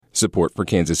Support for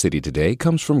Kansas City Today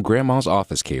comes from Grandma's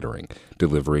Office Catering,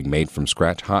 delivering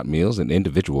made-from-scratch hot meals and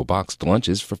individual boxed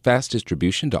lunches for fast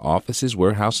distribution to offices,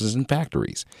 warehouses, and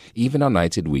factories, even on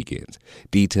nights and weekends.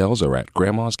 Details are at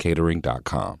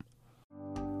grandmascatering.com.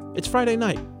 It's Friday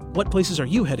night. What places are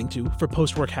you heading to for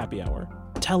post-work happy hour?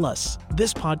 Tell us.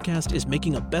 This podcast is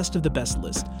making a best of the best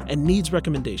list and needs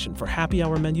recommendation for happy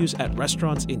hour menus at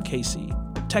restaurants in KC.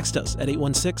 Text us at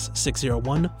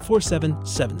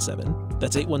 816-601-4777.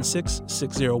 That's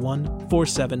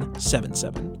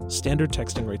 816-601-4777. Standard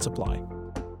texting rates apply.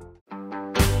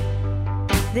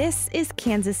 This is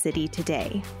Kansas City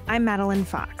Today. I'm Madeline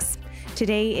Fox.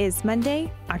 Today is Monday,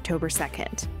 October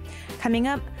 2nd. Coming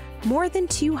up, more than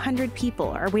 200 people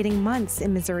are waiting months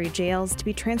in Missouri jails to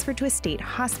be transferred to a state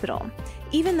hospital,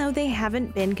 even though they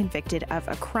haven't been convicted of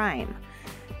a crime.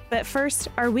 But first,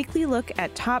 our weekly look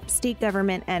at top state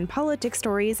government and politics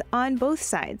stories on both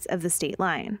sides of the state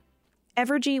line.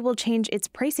 Evergy will change its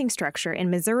pricing structure in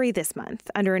Missouri this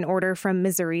month under an order from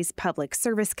Missouri's Public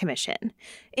Service Commission.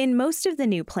 In most of the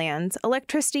new plans,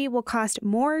 electricity will cost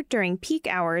more during peak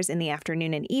hours in the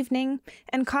afternoon and evening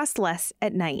and cost less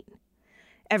at night.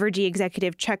 Evergy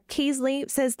executive Chuck Casely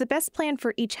says the best plan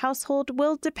for each household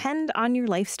will depend on your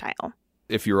lifestyle.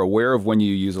 If you're aware of when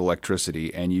you use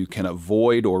electricity and you can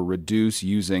avoid or reduce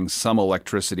using some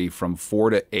electricity from 4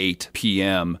 to 8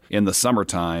 p.m. in the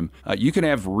summertime, you can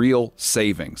have real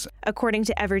savings. According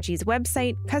to Evergy's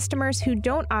website, customers who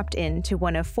don't opt in to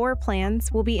one of 4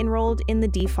 plans will be enrolled in the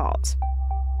default.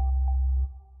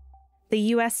 The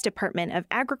U.S. Department of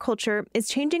Agriculture is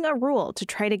changing a rule to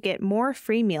try to get more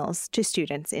free meals to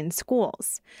students in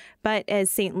schools. But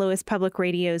as St. Louis Public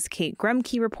Radio's Kate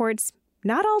Grumke reports,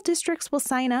 not all districts will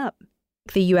sign up.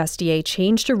 The USDA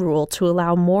changed a rule to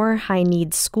allow more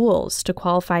high-needs schools to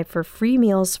qualify for free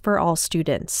meals for all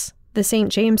students. The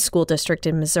St. James School District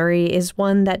in Missouri is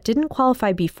one that didn't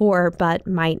qualify before but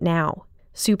might now.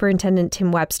 Superintendent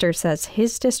Tim Webster says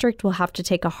his district will have to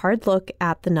take a hard look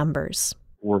at the numbers.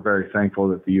 We're very thankful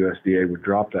that the USDA would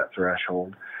drop that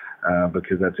threshold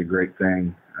because that's a great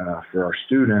thing for our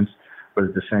students. But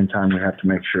at the same time, we have to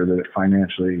make sure that it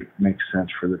financially makes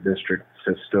sense for the district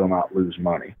to still not lose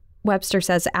money. Webster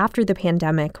says after the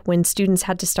pandemic, when students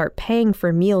had to start paying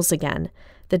for meals again,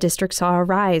 the district saw a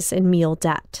rise in meal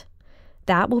debt.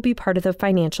 That will be part of the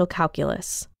financial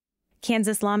calculus.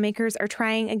 Kansas lawmakers are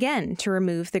trying again to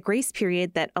remove the grace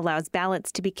period that allows ballots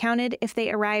to be counted if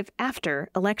they arrive after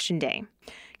Election Day.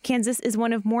 Kansas is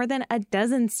one of more than a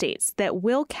dozen states that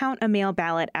will count a mail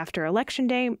ballot after Election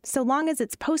Day so long as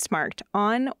it's postmarked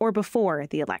on or before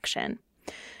the election.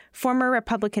 Former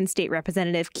Republican State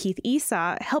Representative Keith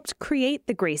Esau helped create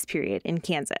the grace period in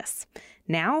Kansas.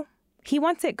 Now, he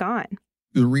wants it gone.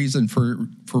 The reason for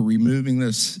removing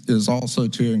this is also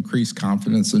to increase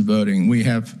confidence in voting. We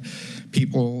have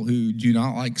people who do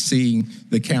not like seeing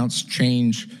the counts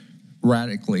change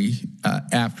radically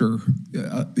after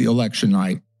the election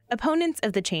night. Opponents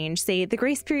of the change say the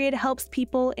grace period helps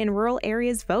people in rural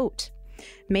areas vote.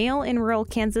 Mail in rural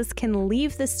Kansas can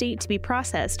leave the state to be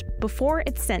processed before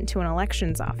it's sent to an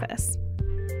elections office.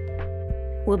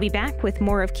 We'll be back with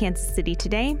more of Kansas City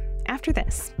Today after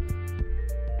this.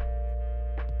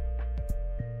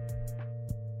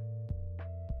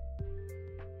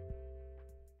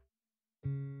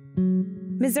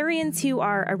 Missourians who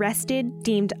are arrested,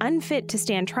 deemed unfit to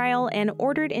stand trial, and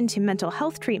ordered into mental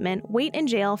health treatment wait in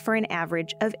jail for an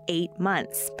average of 8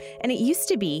 months. And it used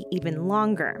to be even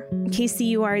longer.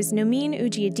 KCUR's Nomeen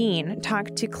Ujiyedin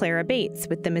talked to Clara Bates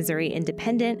with the Missouri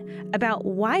Independent about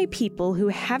why people who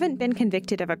haven't been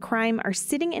convicted of a crime are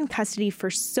sitting in custody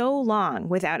for so long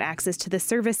without access to the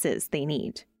services they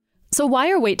need. So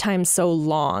why are wait times so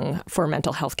long for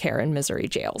mental health care in Missouri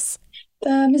jails?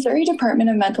 The Missouri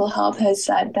Department of Mental Health has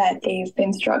said that they've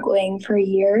been struggling for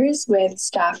years with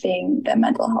staffing the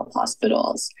mental health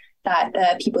hospitals that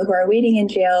the people who are waiting in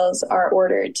jails are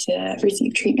ordered to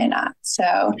receive treatment at.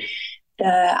 So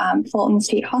the Fulton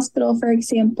State Hospital, for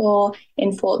example,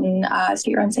 in Fulton,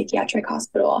 state-run psychiatric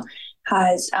hospital,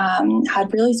 has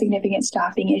had really significant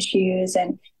staffing issues,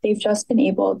 and they've just been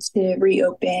able to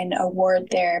reopen a ward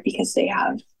there because they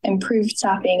have improved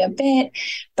staffing a bit,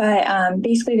 but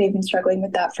basically they've been struggling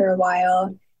with that for a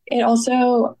while. It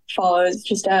also follows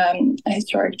just a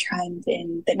historic trend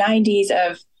in the 90s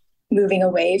of moving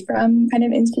away from kind of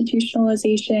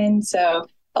institutionalization. So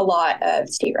a lot of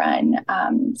state-run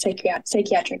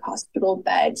psychiatric hospital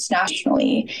beds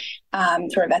nationally,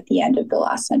 sort of at the end of the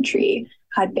last century,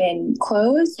 had been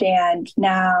closed, and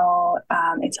now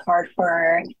it's hard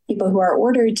for people who are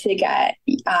ordered to get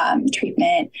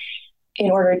treatment in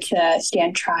order to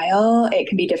stand trial, it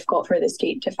can be difficult for the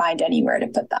state to find anywhere to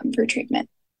put them for treatment.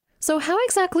 So how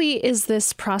exactly is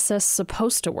this process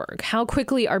supposed to work? How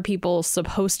quickly are people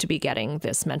supposed to be getting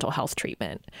this mental health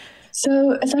treatment?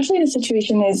 So essentially the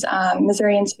situation is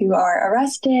Missourians who are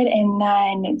arrested and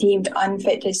then deemed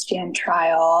unfit to stand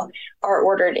trial are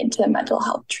ordered into mental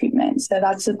health treatment. So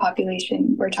that's the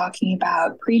population we're talking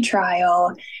about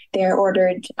pre-trial. They're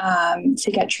ordered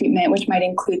to get treatment, which might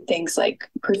include things like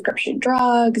prescription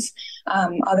drugs,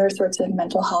 other sorts of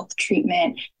mental health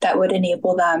treatment that would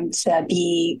enable them to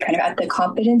be kind of at the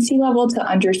competency level to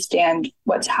understand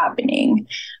what's happening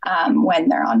when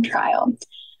they're on trial.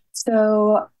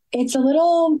 So it's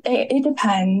it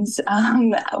depends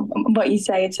what you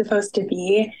say it's supposed to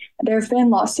be. There have been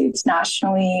lawsuits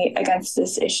nationally against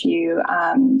this issue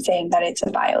saying that it's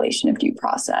a violation of due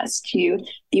process to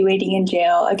be waiting in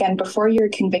jail. Again, before you're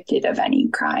convicted of any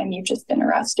crime, you've just been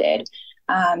arrested.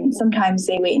 Sometimes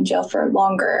they wait in jail for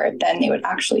longer than they would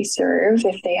actually serve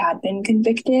if they had been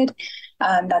convicted.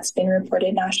 That's been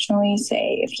reported nationally.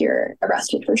 Say if you're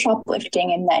arrested for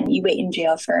shoplifting and then you wait in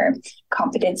jail for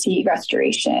competency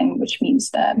restoration, which means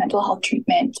the mental health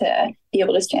treatment to be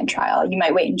able to stand trial, you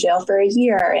might wait in jail for a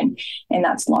year, and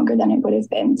that's longer than it would have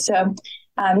been. So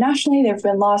nationally, there have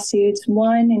been lawsuits.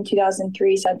 One in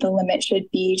 2003 said the limit should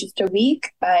be just a week,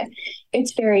 but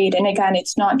it's varied. And again,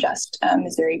 it's not just a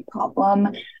Missouri problem.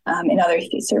 In other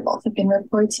states, there have also been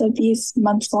reports of these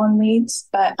months-long waits.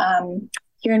 But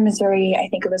here in Missouri, I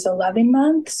think it was 11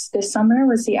 months. This summer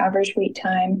was the average wait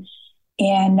time,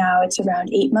 and now it's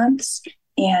around 8 months.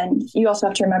 And you also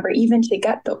have to remember, even to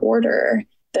get the order,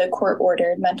 the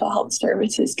court-ordered mental health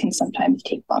services can sometimes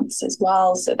take months as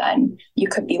well. So then you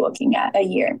could be looking at a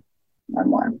year or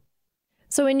more.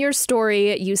 So in your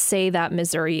story, you say that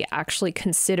Missouri actually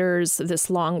considers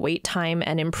this long wait time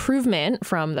an improvement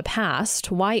from the past.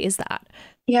 Why is that?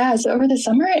 Yeah, so over the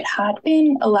summer, it had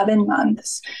been 11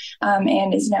 months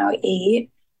and is now 8.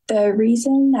 The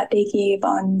reason that they gave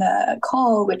on the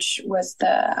call, which was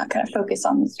the kind of focus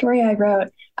on the story I wrote,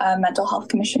 Mental Health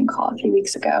Commission call a few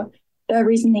weeks ago, the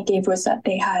reason they gave was that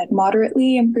they had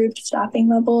moderately improved staffing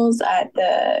levels at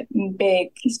the big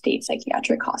state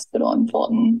psychiatric hospital in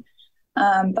Fulton.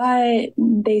 But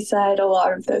they said a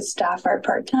lot of those staff are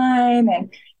part-time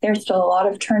and there's still a lot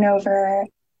of turnover.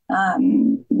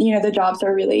 The jobs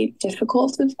are really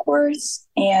difficult, of course,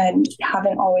 and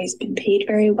haven't always been paid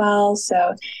very well.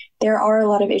 So there are a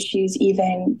lot of issues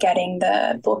even getting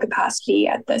the full capacity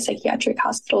at the psychiatric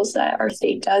hospitals that our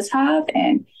state does have.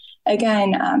 And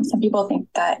again, some people think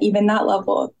that even that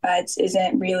level of beds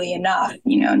isn't really enough.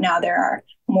 Now there are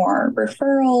more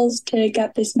referrals to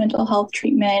get this mental health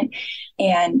treatment.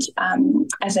 And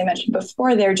as I mentioned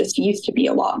before, there just used to be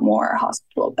a lot more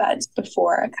hospital beds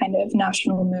before a kind of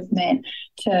national movement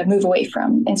to move away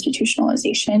from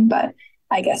institutionalization. But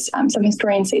I guess some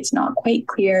historians say it's not quite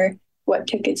clear what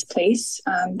took its place,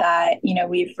 that,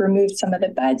 we've removed some of the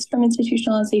beds from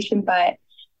institutionalization, but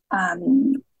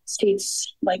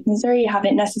states like Missouri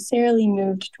haven't necessarily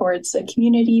moved towards a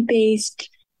community-based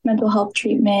mental health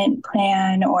treatment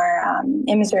plan, or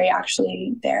in Missouri,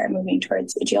 actually, they're moving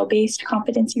towards a jail-based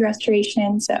competency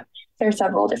restoration. So there are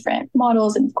several different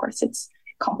models, and of course, it's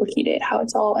complicated how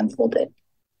it's all unfolded.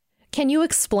 Can you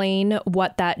explain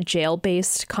what that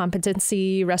jail-based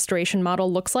competency restoration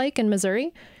model looks like in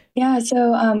Missouri? Yeah,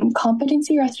 so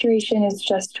competency restoration is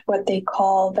just what they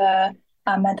call the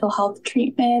mental health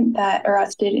treatment that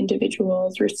arrested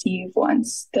individuals receive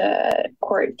once the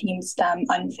court deems them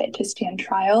unfit to stand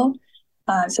trial.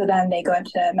 So then they go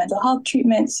into mental health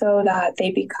treatment so that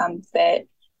they become fit,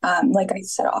 like I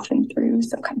said, often through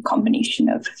some kind of combination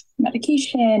of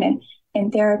medication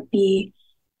and therapy.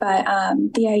 But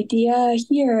the idea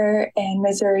here, in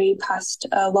Missouri passed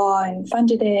a law and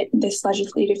funded it this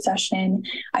legislative session.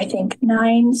 I think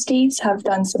 9 states have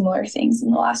done similar things in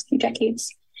the last few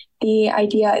decades. The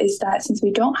idea is that since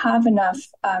we don't have enough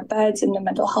beds in the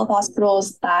mental health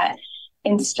hospitals, that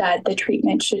instead the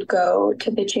treatment should go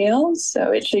to the jails. So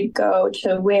it should go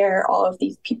to where all of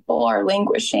these people are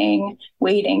languishing,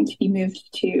 waiting to be moved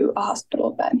to a hospital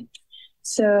bed.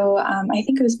 So I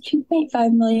think it was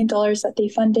 $2.5 million that they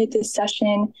funded this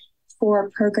session for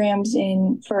programs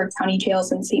for county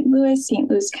jails in St.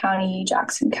 Louis County,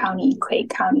 Jackson County, Clay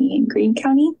County, and Greene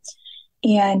County.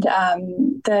 And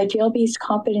the jail-based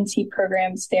competency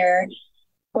programs there,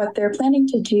 what they're planning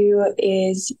to do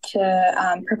is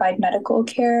to provide medical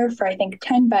care for, I think,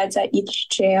 10 beds at each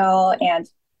jail and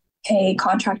pay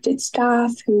contracted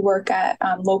staff who work at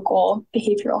local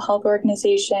behavioral health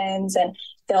organizations. And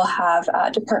they'll have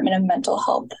Department of Mental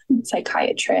Health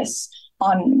psychiatrists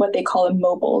on what they call a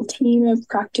mobile team of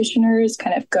practitioners,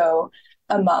 kind of go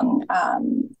among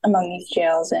these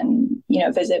jails and,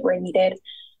 visit where needed.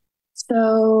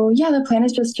 So the plan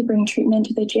is just to bring treatment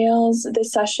to the jails.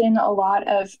 This session,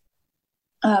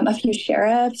 a few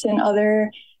sheriffs and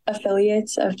other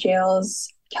affiliates of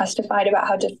jails testified about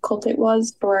how difficult it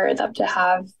was for them to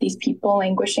have these people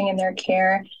languishing in their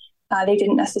care. They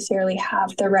didn't necessarily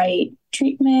have the right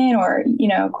treatment or,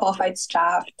 qualified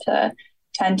staff to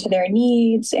tend to their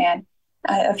needs. And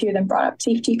a few of them brought up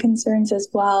safety concerns as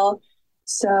well.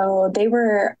 So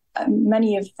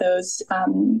many of those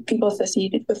people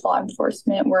associated with law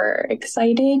enforcement were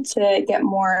excited to get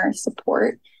more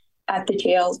support at the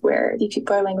jails where these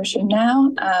people are languishing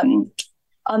now.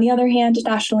 On the other hand,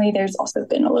 nationally, there's also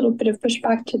been a little bit of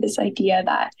pushback to this idea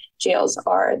that jails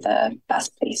are the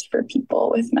best place for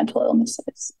people with mental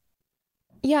illnesses.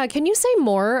 Yeah, can you say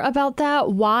more about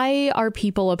that? Why are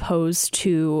people opposed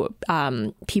to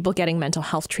people getting mental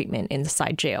health treatment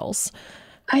inside jails?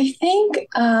 I think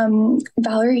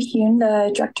Valerie Hune,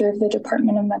 the director of the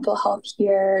Department of Mental Health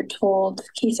here, told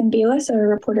Kason Bayless, a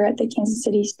reporter at the Kansas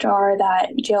City Star,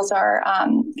 that jails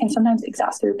can sometimes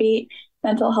exacerbate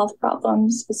mental health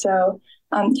problems. So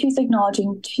she's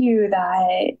acknowledging, too,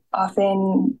 that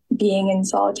often being in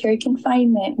solitary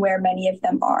confinement, where many of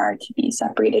them are to be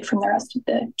separated from the rest of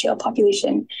the jail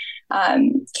population,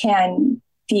 can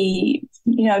be,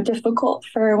 difficult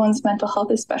for one's mental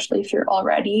health, especially if you're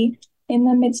already in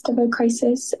the midst of a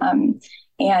crisis.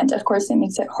 And of course, it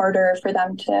makes it harder for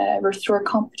them to restore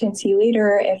competency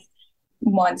later if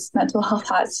one's mental health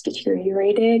has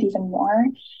deteriorated even more.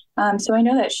 So I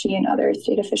know that she and other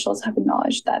state officials have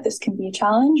acknowledged that this can be a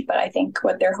challenge, but I think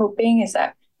what they're hoping is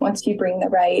that once you bring the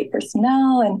right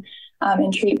personnel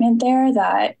and treatment there,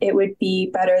 that it would be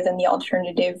better than the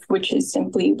alternative, which is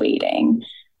simply waiting.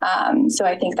 So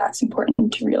I think that's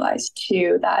important to realize,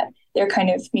 too, that they're kind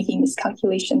of making this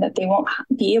calculation that they won't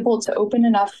be able to open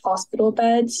enough hospital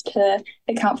beds to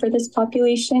account for this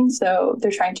population. So they're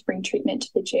trying to bring treatment to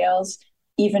the jails,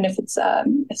 even if it's a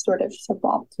sort of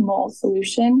suboptimal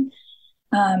solution.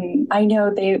 I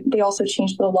know they also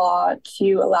changed the law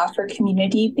to allow for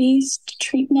community-based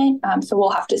treatment. So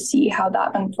we'll have to see how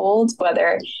that unfolds,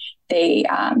 whether they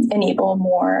enable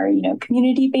more,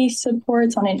 community-based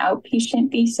supports on an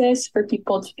outpatient basis for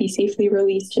people to be safely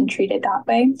released and treated that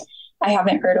way. I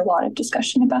haven't heard a lot of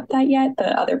discussion about that yet.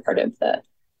 The other part of the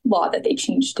law that they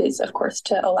changed is, of course,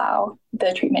 to allow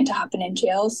the treatment to happen in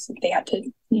jails. They had to,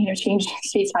 change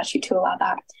state statute to allow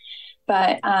that.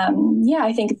 But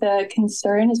I think the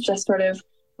concern is just sort of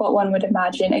what one would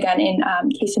imagine. Again, in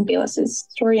Kason Bayless's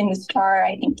story in the Star,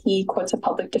 I think he quotes a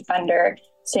public defender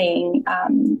saying,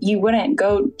 you wouldn't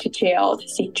go to jail to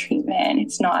seek treatment.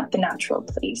 It's not the natural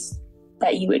place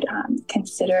that you would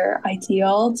consider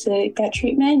ideal to get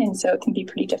treatment. And so it can be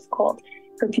pretty difficult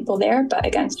for people there. But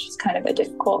again, it's just kind of a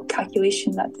difficult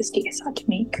calculation that the state has had to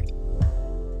make.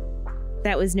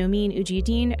 That was Nomeen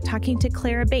Ujiyediin talking to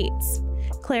Clara Bates.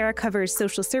 Clara covers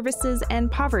social services and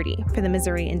poverty for the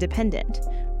Missouri Independent.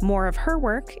 More of her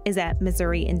work is at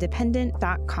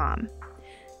MissouriIndependent.com.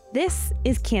 This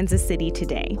is Kansas City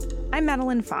Today. I'm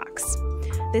Madeline Fox.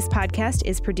 This podcast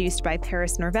is produced by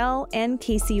Paris Norvell and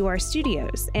KCUR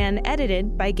Studios and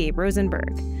edited by Gabe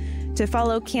Rosenberg. To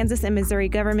follow Kansas and Missouri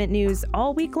government news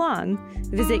all week long,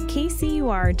 visit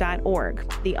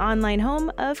kcur.org, the online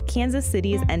home of Kansas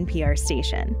City's NPR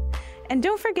station. And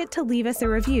don't forget to leave us a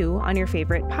review on your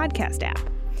favorite podcast app.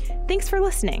 Thanks for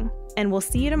listening, and we'll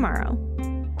see you tomorrow.